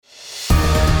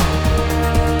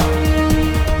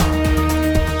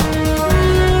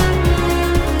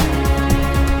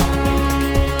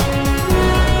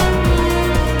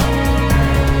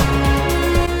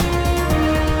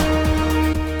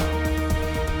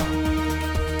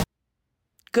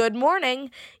Good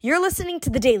morning. You're listening to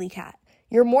The Daily Cat,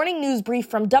 your morning news brief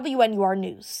from WNUR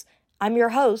News. I'm your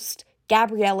host,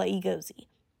 Gabriella Egozi.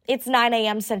 It's 9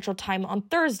 a.m. Central Time on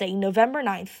Thursday, November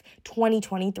 9th,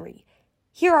 2023.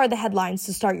 Here are the headlines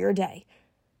to start your day.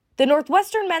 The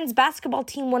Northwestern men's basketball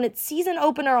team won its season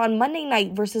opener on Monday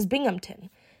night versus Binghamton.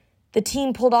 The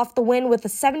team pulled off the win with a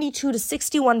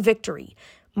 72-61 victory,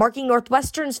 marking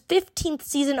Northwestern's 15th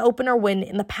season opener win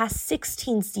in the past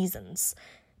 16 seasons.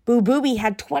 Boo Booby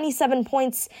had 27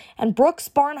 points, and Brooks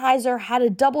Barnheiser had a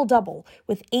double-double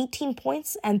with 18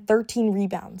 points and 13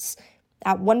 rebounds.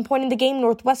 At one point in the game,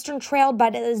 Northwestern trailed by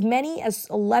as many as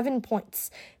 11 points,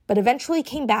 but eventually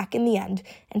came back in the end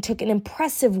and took an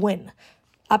impressive win.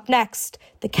 Up next,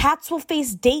 the Cats will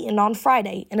face Dayton on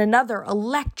Friday in another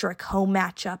electric home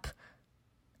matchup.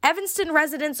 Evanston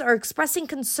residents are expressing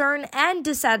concern and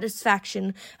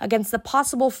dissatisfaction against the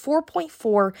possible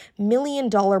 $4.4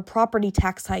 million property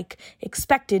tax hike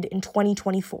expected in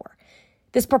 2024.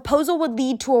 This proposal would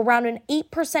lead to around an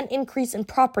 8% increase in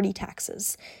property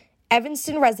taxes.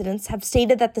 Evanston residents have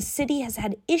stated that the city has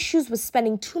had issues with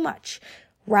spending too much,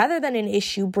 rather than an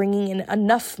issue bringing in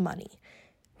enough money.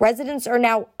 Residents are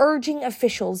now urging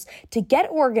officials to get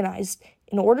organized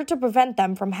in order to prevent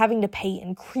them from having to pay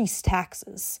increased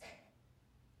taxes.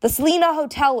 The Selina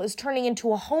Hotel is turning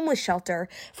into a homeless shelter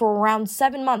for around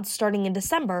 7 months starting in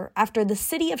December after the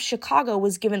city of Chicago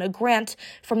was given a grant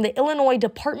from the Illinois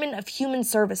Department of Human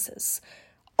Services.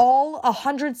 All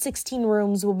 116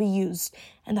 rooms will be used,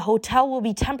 and the hotel will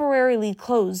be temporarily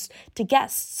closed to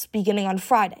guests beginning on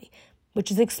Friday,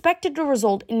 which is expected to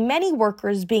result in many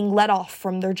workers being let off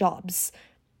from their jobs.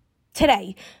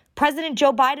 Today, President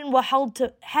Joe Biden will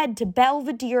head to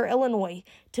Belvidere, Illinois,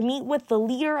 to meet with the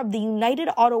leader of the United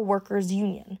Auto Workers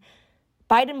Union.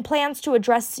 Biden plans to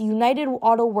address United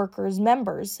Auto Workers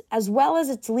members as well as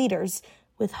its leaders,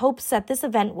 with hopes that this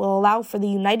event will allow for the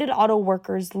United Auto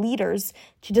Workers leaders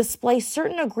to display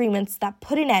certain agreements that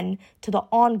put an end to the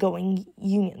ongoing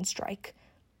union strike.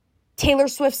 Taylor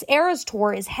Swift's Eras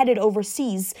Tour is headed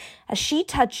overseas as she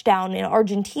touched down in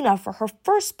Argentina for her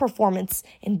first performance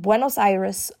in Buenos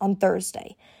Aires on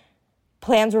Thursday.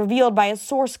 Plans revealed by a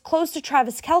source close to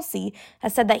Travis Kelce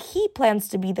has said that he plans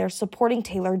to be there supporting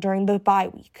Taylor during the bye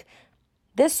week.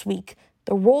 This week,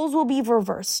 the roles will be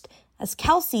reversed, as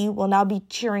Kelce will now be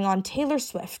cheering on Taylor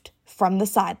Swift from the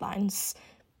sidelines.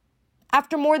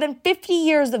 After more than 50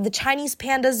 years of the Chinese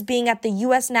pandas being at the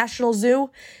U.S. National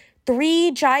Zoo, 3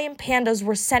 giant pandas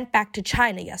were sent back to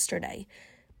China yesterday.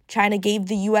 China gave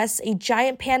the U.S. a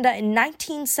giant panda in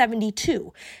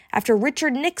 1972 after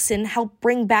Richard Nixon helped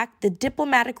bring back the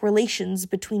diplomatic relations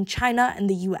between China and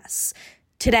the U.S.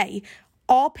 Today,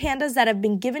 all pandas that have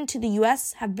been given to the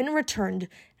U.S. have been returned,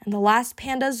 and the last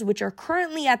pandas, which are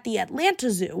currently at the Atlanta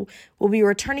Zoo, will be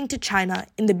returning to China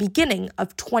in the beginning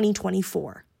of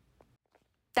 2024.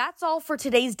 That's all for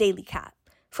today's Daily Cat.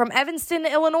 From Evanston,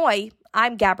 Illinois,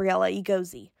 I'm Gabriella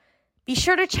Egozi. Be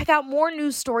sure to check out more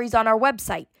news stories on our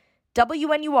website,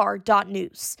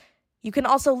 WNUR.news. You can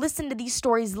also listen to these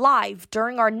stories live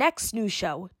during our next news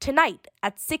show tonight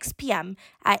at 6 p.m.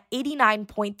 at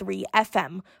 89.3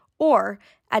 FM or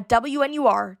at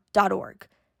WNUR.org.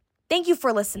 Thank you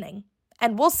for listening,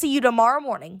 and we'll see you tomorrow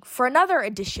morning for another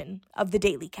edition of The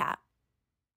Daily Cat.